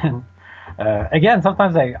compliment. Again,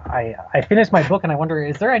 sometimes I finish my book and I wonder,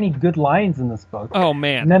 is there any good lines in this book? Oh,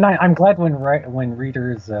 man. And then I'm glad when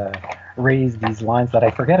readers raise these lines that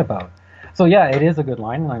I forget about. So yeah, it is a good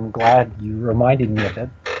line, and I'm glad you reminded me of it.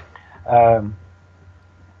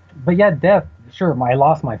 But yeah, death, sure, I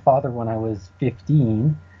lost my father when I was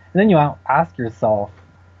 15. And then you ask yourself,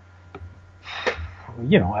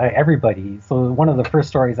 everybody. So one of the first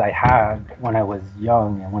stories I had when I was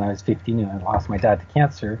young, and when I was 15 and I lost my dad to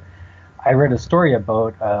cancer, I read a story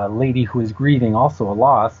about a lady who was grieving also a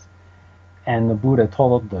loss, and the Buddha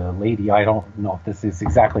told the lady, I don't know if this is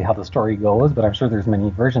exactly how the story goes, but I'm sure there's many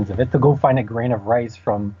versions of it, to go find a grain of rice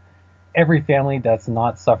from every family that's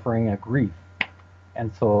not suffering a grief.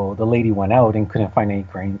 And so the lady went out and couldn't find any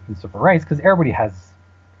grains of rice, because everybody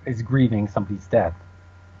is grieving somebody's death.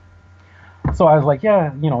 So I was like,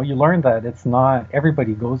 yeah, you learn that it's not,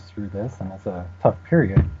 everybody goes through this, and it's a tough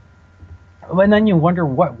period. And then you wonder,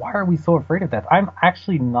 why are we so afraid of death? I'm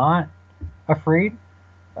actually not afraid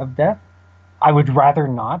of death. I would rather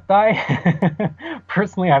not die.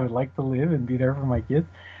 Personally, I would like to live and be there for my kids.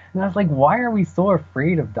 And I was like, why are we so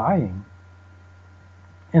afraid of dying?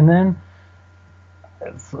 And then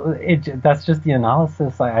that's just the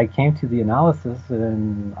analysis. I came to the analysis,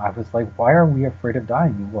 and I was like, why are we afraid of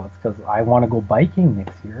dying? Well, it's because I want to go biking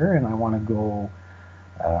next year, and I want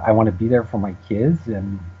to be there for my kids.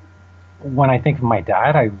 And when I think of my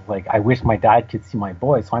dad, I wish my dad could see my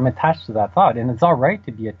boy. So I'm attached to that thought, and it's all right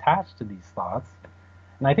to be attached to these thoughts.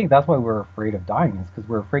 And I think that's why we're afraid of dying, is because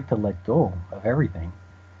we're afraid to let go of everything.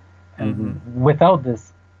 And without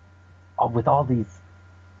this, with all these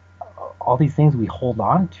things we hold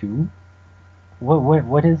on to,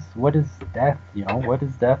 what is death? What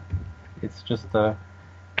is death? It's just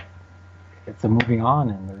it's a moving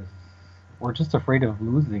on, and we're just afraid of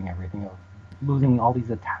losing everything, of losing all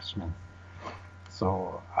these attachments.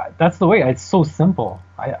 So that's the way. It's so simple.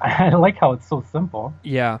 I like how it's so simple.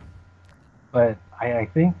 Yeah. But I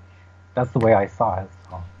think that's the way I saw it.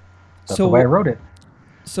 So. That's the way I wrote it.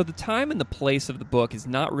 So the time and the place of the book is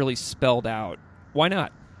not really spelled out. Why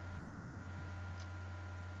not?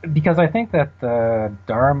 Because I think that the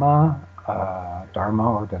Dharma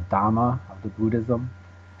or the Dhamma of the Buddhism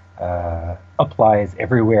applies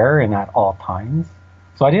everywhere and at all times.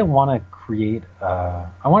 So I didn't want to create. I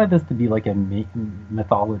wanted this to be like a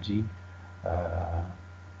mythology,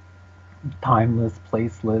 timeless,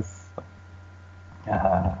 placeless.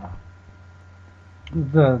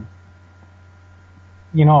 The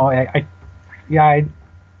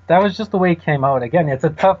that was just the way it came out. Again, it's a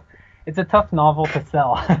tough novel to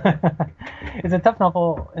sell. It's a tough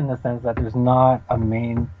novel in the sense that there's not a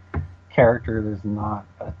main character, there's not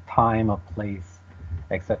a time, a place,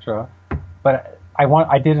 etc. But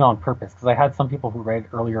I did it on purpose because I had some people who read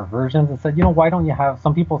earlier versions and said, why don't you have?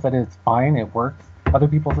 Some people said it's fine, it works. Other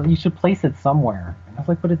people said you should place it somewhere. And I was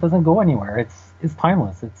like, but it doesn't go anywhere. It's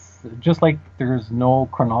timeless. It's just like there's no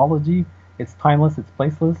chronology. It's timeless. It's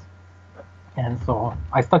placeless. And so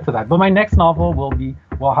I stuck to that. But my next novel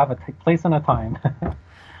will have a place and a time.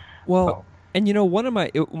 Well, so.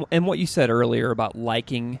 And what you said earlier about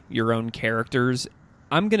liking your own characters,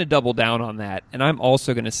 I'm going to double down on that. And I'm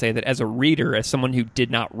also going to say that as a reader, as someone who did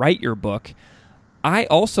not write your book, I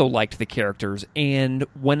also liked the characters. And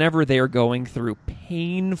whenever they're going through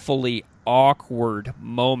painfully awkward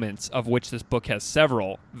moments, of which this book has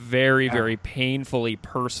several, very, very painfully,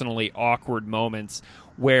 personally awkward moments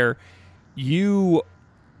where you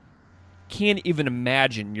can't even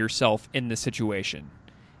imagine yourself in the situation.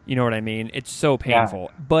 You know what I mean? It's so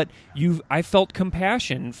painful. Yeah. But I felt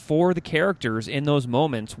compassion for the characters in those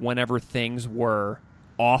moments whenever things were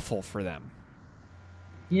awful for them.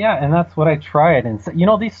 Yeah, and that's what I tried. And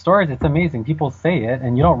these stories, it's amazing. People say it,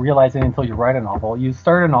 and you don't realize it until you write a novel. You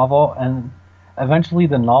start a novel, and eventually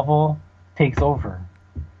the novel takes over.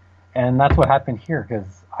 And that's what happened here,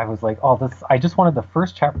 because I was like, I just wanted the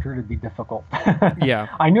first chapter to be difficult. Yeah.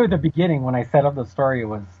 I knew at the beginning when I set up the story, it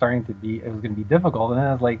was going to be difficult. And then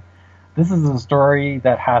I was like, this is a story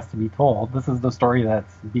that has to be told. This is the story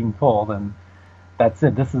that's being told, and that's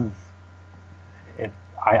it. This is it.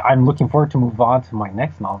 I'm looking forward to move on to my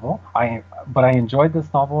next novel. But I enjoyed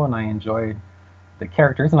this novel, and I enjoyed the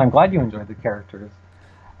characters, and I'm glad you enjoyed the characters,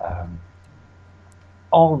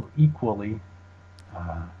 all equally.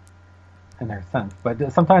 In their sense,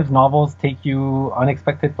 but sometimes novels take you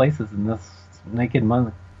unexpected places, and this Naked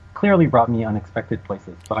Monk clearly brought me unexpected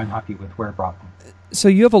places, but I'm happy with where it brought me. So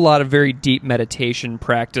you have a lot of very deep meditation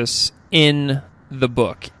practice in the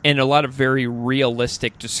book, and a lot of very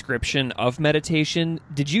realistic description of meditation.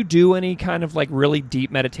 Did you do any kind of like really deep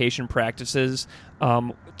meditation practices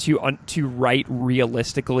to write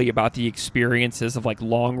realistically about the experiences of like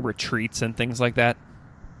long retreats and things like that?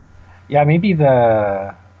 Yeah, maybe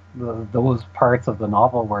those parts of the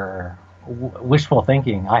novel were wishful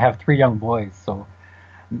thinking. I have 3 young boys, so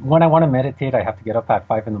when I want to meditate, I have to get up at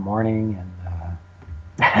 5 a.m,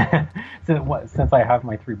 and since I have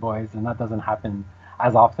my 3 boys, and that doesn't happen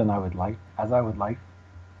as often as I would like.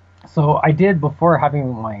 So I did, before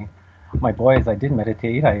having my boys, I did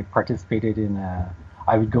meditate. I participated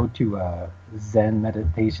I would go to a Zen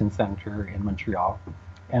meditation center in Montreal,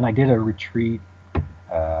 and I did a retreat,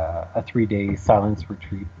 a 3-day silent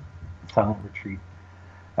retreat.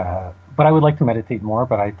 But I would like to meditate more,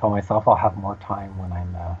 but I tell myself I'll have more time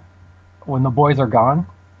when the boys are gone.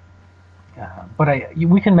 But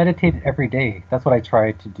we can meditate every day. That's what I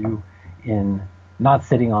try to do, in not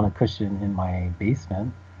sitting on a cushion in my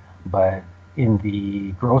basement, but in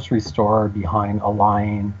the grocery store behind a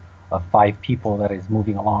line of 5 people that is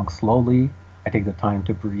moving along slowly. I take the time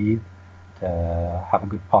to breathe, to have a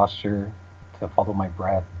good posture, to follow my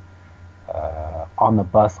breath. On the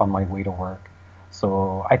bus on my way to work.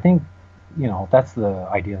 So I think, that's the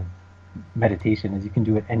idea of meditation, is you can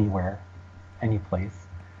do it anywhere, any place.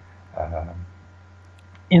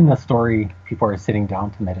 In the story, people are sitting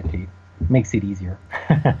down to meditate. Makes it easier.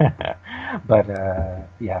 But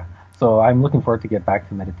yeah, so I'm looking forward to get back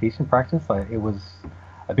to meditation practice. It was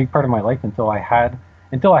a big part of my life until I had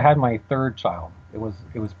my 3rd child. It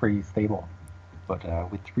was pretty stable. But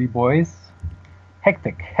with 3 boys,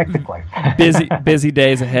 hectic life. busy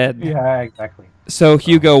days ahead. Yeah, exactly. So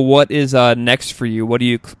Hugo, what is next for you? What do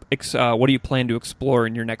you plan to explore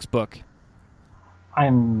in your next book? I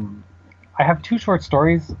have 2 short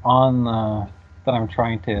stories on that I'm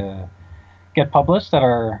trying to get published, that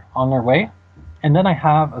are on their way, and then I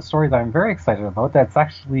have a story that I'm very excited about. That's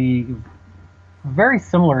actually very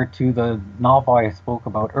similar to the novel I spoke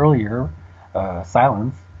about earlier,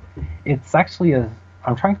 Silence. It's actually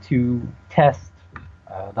I'm trying to test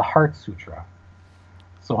the Heart Sutra.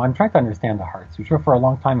 So I'm trying to understand the Heart Sutra. For a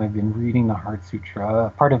long time, I've been reading the Heart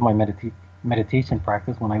Sutra. Part of my meditation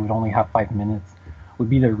practice, when I would only have 5 minutes, would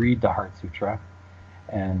be to read the Heart Sutra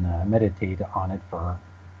and meditate on it for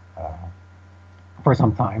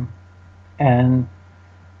some time. And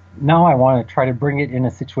now I want to try to bring it in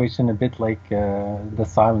a situation a bit like the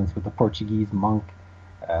Silence with the Portuguese monk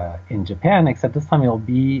in Japan, except this time it'll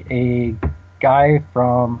be a guy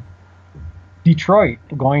from Detroit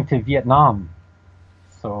going to Vietnam.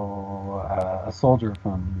 So a soldier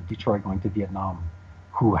from Detroit going to Vietnam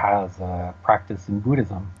who has a practice in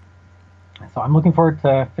Buddhism. So I'm looking forward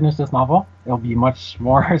to finish this novel. It'll be much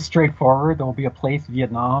more straightforward. There'll be a place,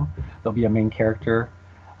 Vietnam. There'll be a main character,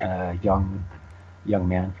 a young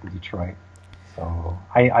man from Detroit. So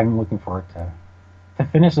I'm looking forward to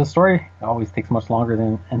finish the story. It always takes much longer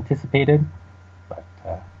than anticipated. But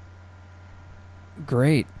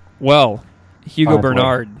great. Well, Hugo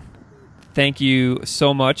Bernard, thank you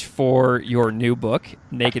so much for your new book,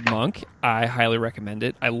 Naked Monk. I highly recommend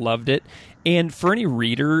it. I loved it. And for any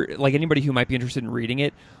reader, like anybody who might be interested in reading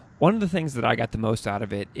it, one of the things that I got the most out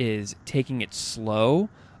of it is taking it slow.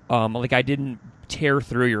 Like I didn't tear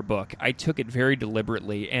through your book. I took it very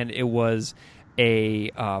deliberately, and it was a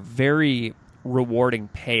very rewarding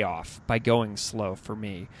payoff by going slow for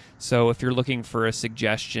me. So if you're looking for a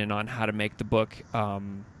suggestion on how to make the book,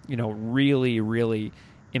 really, really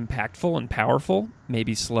impactful and powerful,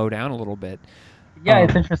 maybe slow down a little bit. Yeah,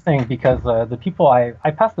 it's interesting because the people I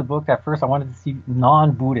passed the book at first, I wanted to see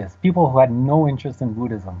non-Buddhists, people who had no interest in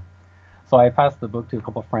Buddhism. So I passed the book to a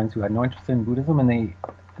couple of friends who had no interest in Buddhism, and they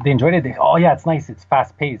enjoyed it. Oh yeah, it's nice, it's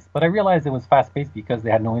fast-paced. But I realized it was fast-paced because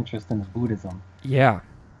they had no interest in Buddhism. Yeah.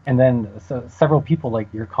 And then several people,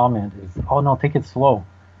 like your comment is, oh no, take it slow.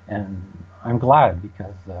 And I'm glad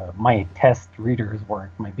because my test readers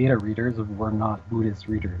my beta readers were not Buddhist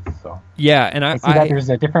readers. So yeah, and I see that there's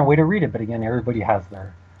a different way to read it, but again, everybody has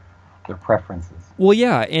their preferences. Well,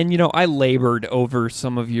 yeah, and I labored over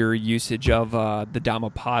some of your usage of the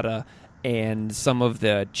Dhammapada and some of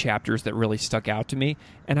the chapters that really stuck out to me,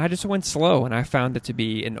 and I just went slow, and I found it to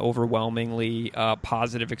be an overwhelmingly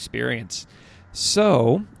positive experience.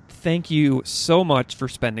 So, thank you so much for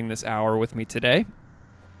spending this hour with me today.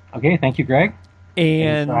 Okay, thank you, Greg.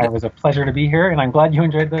 And it was a pleasure to be here, and I'm glad you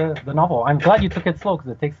enjoyed the novel. I'm glad you took it slow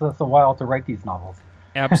because it takes us a while to write these novels.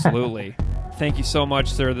 Absolutely. Thank you so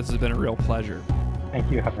much, sir. This has been a real pleasure.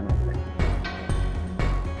 Thank you. Have a nice day.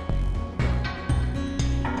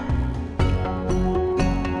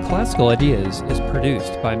 Classical Ideas is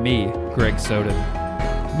produced by me, Greg Soden.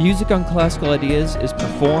 Music on Classical Ideas is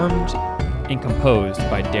performed and composed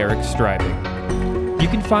by Derek Strybing. You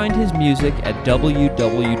can find his music at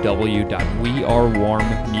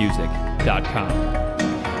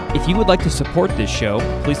www.wearewarmmusic.com. If you would like to support this show,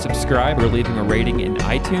 please subscribe or leaving a rating in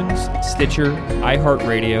iTunes, Stitcher,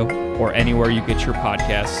 iHeartRadio, or anywhere you get your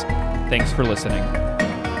podcasts. Thanks for listening.